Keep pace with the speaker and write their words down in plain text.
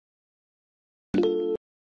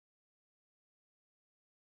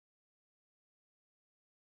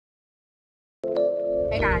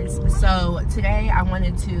guys, so today I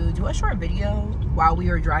wanted to do a short video while we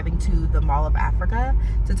were driving to the Mall of Africa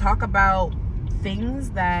to talk about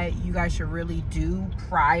things that you guys should really do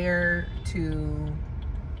prior to,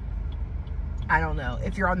 I don't know,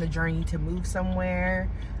 if you're on the journey to move somewhere,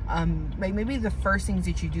 like maybe the first things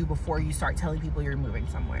that you do before you start telling people you're moving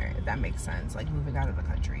somewhere, if that makes sense, like moving out of the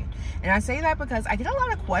country. And I say that because I get a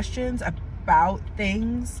lot of questions about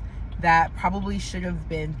things that probably should have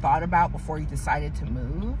been thought about before you decided to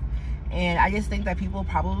move. And I just think that people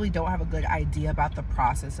probably don't have a good idea about the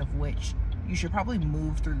process of which you should probably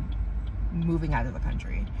move through moving out of the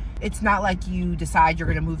country. It's not like you decide you're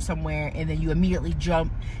gonna move somewhere and then you immediately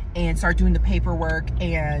jump and start doing the paperwork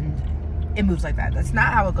and it moves like that. That's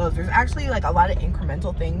not how it goes. There's actually like a lot of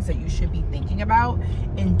incremental things that you should be thinking about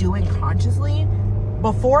and doing consciously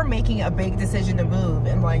before making a big decision to move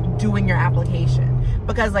and like doing your application.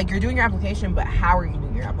 Because like you're doing your application, but how are you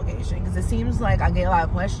doing your application? Because it seems like I get a lot of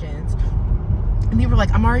questions and people are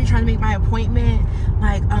like, I'm already trying to make my appointment,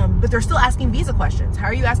 like but they're still asking visa questions. How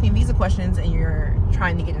are you asking visa questions and you're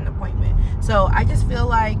trying to get an appointment? So I just feel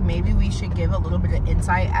like maybe we should give a little bit of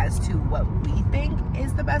insight as to what we think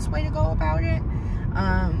is the best way to go about it.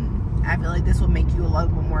 I feel like this will make you a lot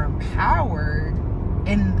more empowered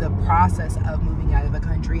in the process of moving out of the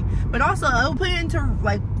country, but also it'll put it into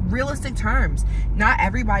like realistic terms. Not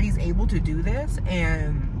everybody's able to do this,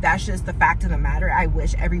 and that's just the fact of the matter. I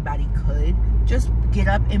wish everybody could just get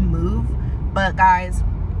up and move, but guys,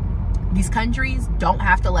 these countries don't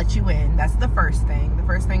have to let you in. That's the first thing. The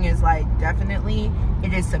first thing is like, definitely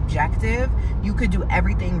it is subjective. You could do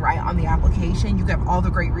everything right on the application, you could have all the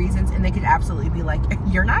great reasons, and they could absolutely be like,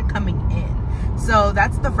 you're not coming in. So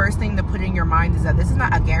that's the first thing to put in your mind, is that this is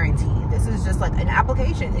not a guarantee. This is just like an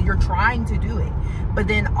application and you're trying to do it. But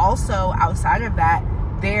then also outside of that,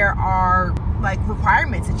 there are like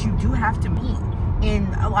requirements that you do have to meet.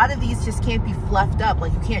 And a lot of these just can't be fluffed up.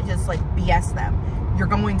 Like you can't just like BS them. You're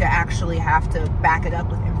going to actually have to back it up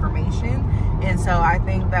with information. And so I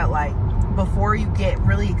think that like before you get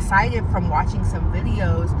really excited from watching some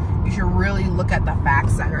videos, you should really look at the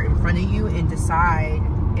facts that are in front of you and decide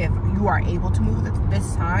if you are able to move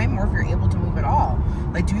this time, or if you're able to move at all.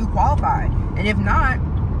 Like, do you qualify? And if not,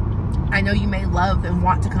 I know you may love and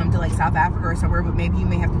want to come to like South Africa or somewhere, but maybe you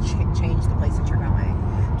may have to change the place that you're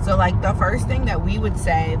going. So like the first thing that we would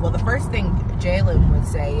say, well, the first thing Jalen would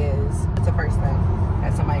say is, what's the first thing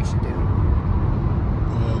that somebody should do?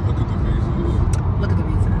 Look at the visas. Look at the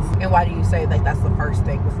visas. And why do you say like that's the first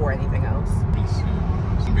thing before anything else?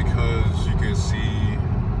 Because you can see,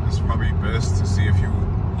 it's probably best to see if you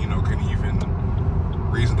can even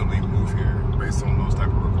reasonably move here based on those type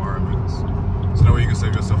of requirements. So that way you can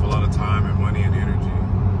save yourself a lot of time and money and energy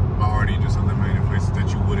by already just eliminating places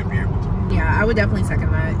that you wouldn't be able to move. Yeah, I would definitely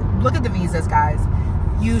second that. Look at the visas, guys.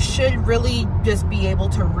 You should really just be able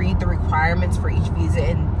to read the requirements for each visa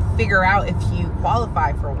and figure out if you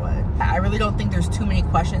qualify for one. I really don't think there's too many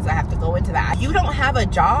questions that have to go into that. If you don't have a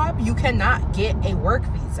job, you cannot get a work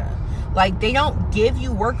visa. Like, they don't give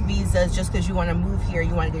you work visas just because you want to move here,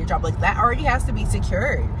 you want to get a job. Like, that already has to be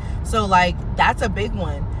secured. So, like, that's a big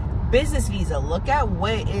one. Business visa. Look at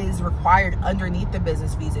what is required underneath the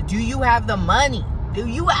business visa. Do you have the money? Do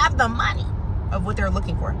you have the money of what they're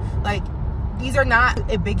looking for? Like, these are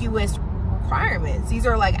not ambiguous requirements. These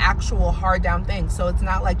are, like, actual hard down things. So, it's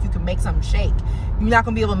not like you can make something shake. You're not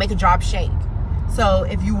going to be able to make a job shake. So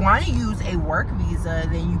if you want to use a work visa,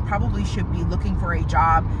 then you probably should be looking for a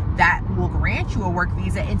job that will grant you a work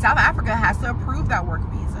visa. And South Africa has to approve that work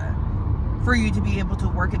visa for you to be able to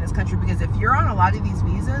work in this country. Because if you're on a lot of these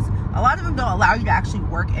visas, a lot of them don't allow you to actually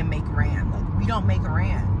work and make rand. Like, we don't make a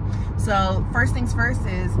rand. So first things first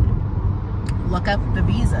is look up the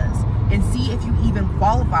visas and see if you even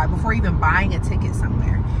qualify before even buying a ticket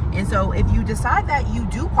somewhere. And so if you decide that you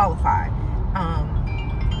do qualify,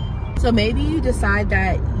 so maybe you decide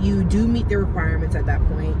that you do meet the requirements at that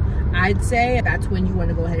point, I'd say that's when you want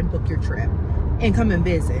to go ahead and book your trip and come and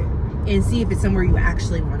visit and see if it's somewhere you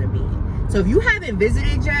actually want to be. So if you haven't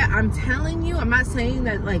visited yet, I'm telling you, I'm not saying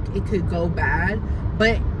that like it could go bad,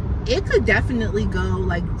 but it could definitely go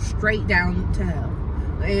like straight down to hell.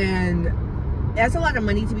 And that's a lot of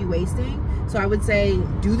money to be wasting. So I would say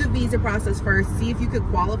do the visa process first, see if you could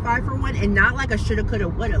qualify for one, and not like a shoulda, coulda,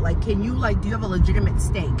 woulda. Like, can you, like, do you have a legitimate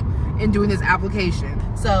stake in doing this application?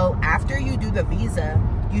 So after you do the visa,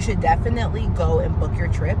 you should definitely go and book your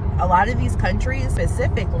trip. A lot of these countries,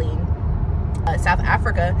 specifically South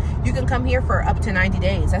Africa, you can come here for up to 90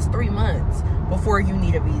 days. That's 3 months before you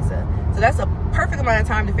need a visa. So that's a perfect amount of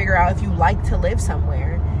time to figure out if you like to live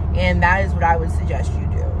somewhere. And that is what I would suggest you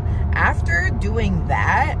do. After doing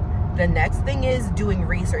that, The next thing is doing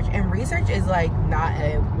research, and research is like not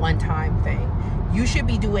a one-time thing. You should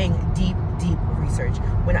be doing deep research.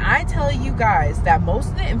 When I tell you guys that most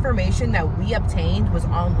of the information that we obtained was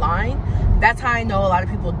online, that's how I know a lot of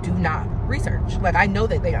people do not research. Like, I know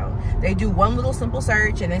that they don't. They do one little simple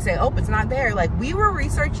search and they say, oh, it's not there. Like, we were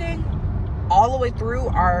researching all the way through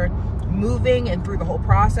our moving and through the whole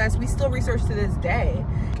process. We still research to this day.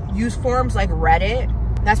 Use forums like Reddit.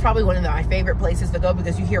 That's probably one of my favorite places to go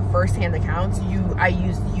because you hear firsthand accounts. I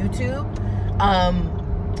used YouTube.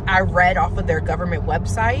 I read off of their government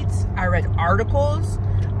websites. I read articles.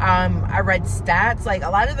 I read stats. Like, a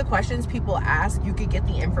lot of the questions people ask, you could get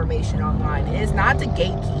the information online. It is not to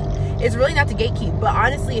gatekeep. It's really not to gatekeep. But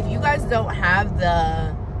honestly, if you guys don't have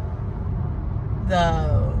the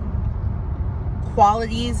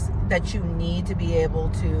qualities that you need to be able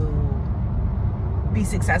to be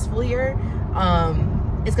successful here,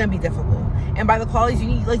 it's gonna be difficult. And by the qualities you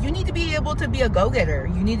need, like, you need to be able to be a go-getter.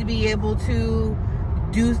 You need to be able to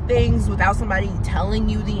do things without somebody telling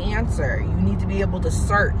you the answer. You need to be able to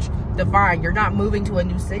search, define. You're not moving to a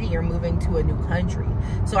new city, you're moving to a new country.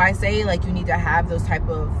 So I say, like, you need to have those type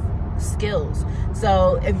of skills.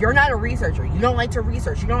 So if you're not a researcher, you don't like to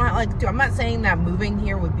research, you don't like to, I'm not saying that moving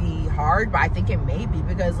here would be hard, but I think it may be,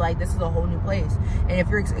 because like, this is a whole new place, and if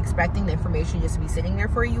you're expecting the information just to be sitting there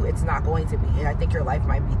for you, it's not going to be, and I think your life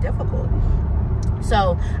might be difficult.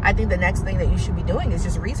 So I think the next thing that you should be doing is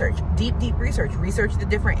just research, deep research the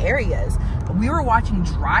different areas. We were watching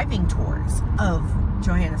driving tours of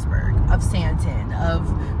Johannesburg, of Sandton, of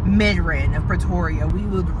Midrand, of Pretoria. We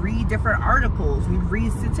would read different articles, we'd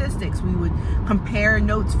read statistics, we would compare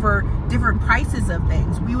notes for different prices of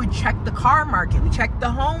things. We would check the car market, we checked the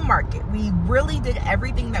home market. We really did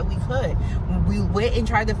everything that we could. We went and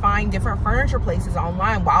tried to find different furniture places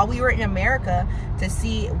online while we were in America to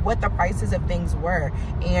see what the prices of things were.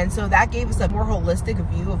 And so that gave us a more holistic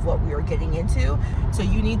view of what we were getting into. So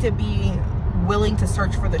you need to be willing to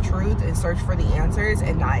search for the truth and search for the answers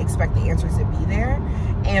and not expect the answers to be there,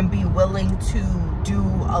 and be willing to do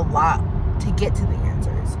a lot to get to the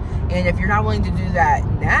answers. And if you're not willing to do that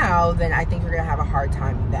now, then I think you're gonna have a hard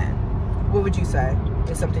time then. What would you say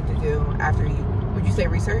is something to do after would you say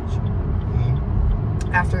research?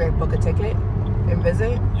 After they book a ticket and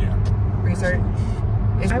visit? Yeah. Research?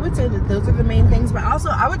 I would say that those are the main things, but also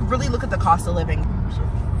I would really look at the cost of living.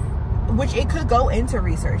 Which it could go into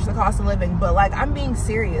research, the cost of living, but like, I'm being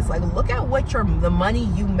serious. Like, look at what the money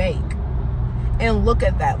you make and look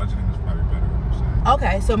at that. Budgeting is probably better.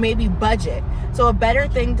 Okay, so maybe budget. So a better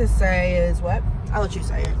thing to say is what? I'll let you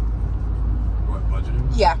say it. What,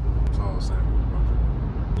 budgeting? Yeah. That's all I'll say.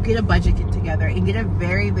 Get a budget together and get a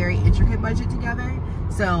very intricate budget together.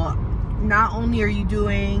 So not only are you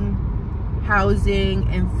doing housing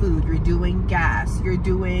and food, you're doing gas, you're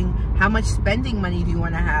doing how much spending money do you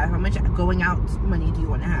want to have, how much going out money do you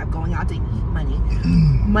want to have, going out to eat money,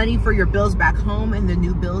 money for your bills back home and the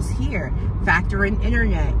new bills here. Factor in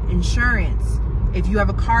internet, insurance, if you have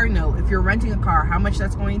a car note, if you're renting a car, how much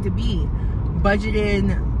that's going to be. Budget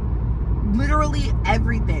in literally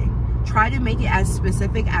everything. Try to make it as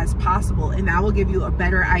specific as possible, and that will give you a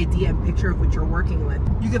better idea and picture of what you're working with.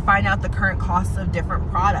 You can find out the current costs of different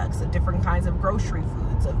products, of different kinds of grocery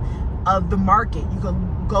foods, of the market. You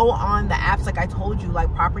can go on the apps like I told you,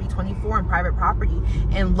 like Property 24 and Private Property,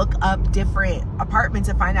 and look up different apartments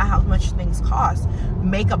and find out how much things cost.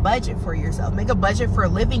 Make a budget for yourself. Make a budget for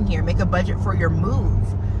living here. Make a budget for your move.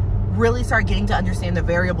 Really start getting to understand the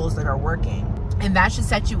variables that are working, and that should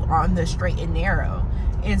set you on the straight and narrow.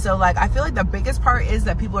 And so, like, I feel like the biggest part is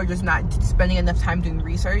that people are just not spending enough time doing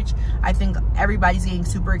research. I think everybody's getting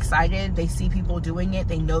super excited. They see people doing it.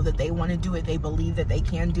 They know that they want to do it. They believe that they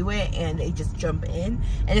can do it, and they just jump in.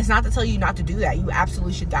 And it's not to tell you not to do that. You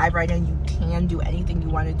absolutely should dive right in. You can do anything you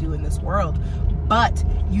want to do in this world. But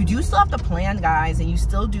you do still have to plan, guys, and you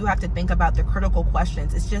still do have to think about the critical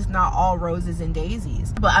questions. It's just not all roses and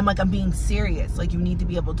daisies. But I'm being serious. Like, you need to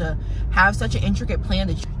be able to have such an intricate plan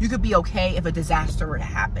that you could be okay if a disaster were to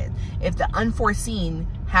happen. If the unforeseen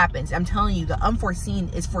happens, I'm telling you, the unforeseen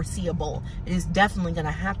is foreseeable. It is definitely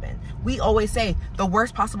gonna happen. We always say the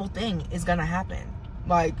worst possible thing is gonna happen.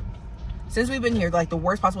 Like, since we've been here, like, the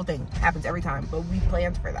worst possible thing happens every time, but we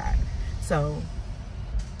planned for that. So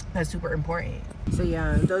that's super important. So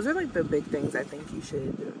yeah, those are like the big things I think you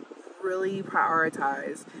should really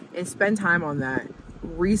prioritize and spend time on that.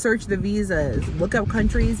 Research the visas, look up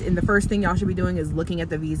countries, and the first thing y'all should be doing is looking at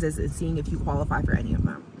the visas and seeing if you qualify for any of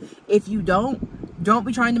them. If you don't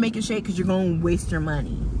be trying to make it shake, because you're going to waste your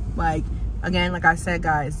money. Like, again, like I said,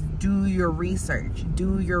 guys, do your research.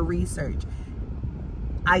 Do your research.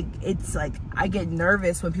 it's like I get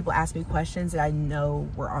nervous when people ask me questions that I know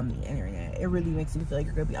were on the internet. It really makes me feel like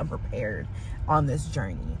you're gonna be unprepared on this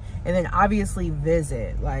journey. And then obviously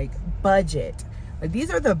visit, like budget. Like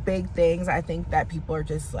these are the big things I think that people are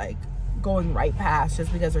just like going right past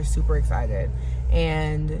just because they're super excited.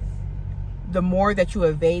 And the more that you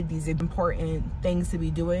evade these important things to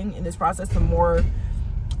be doing in this process, the more,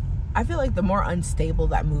 I feel like the more unstable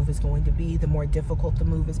that move is going to be, the more difficult the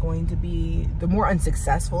move is going to be, the more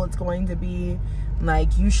unsuccessful it's going to be.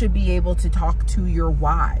 Like you should be able to talk to your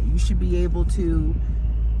why. You should be able to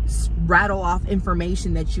rattle off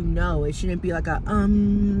information that you know. It shouldn't be like a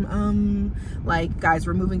like, guys,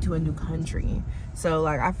 we're moving to a new country. So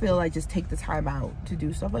like I feel like just take the time out to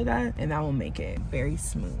do stuff like that, and that will make it very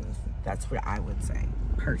smooth. That's what I would say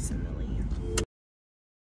personally.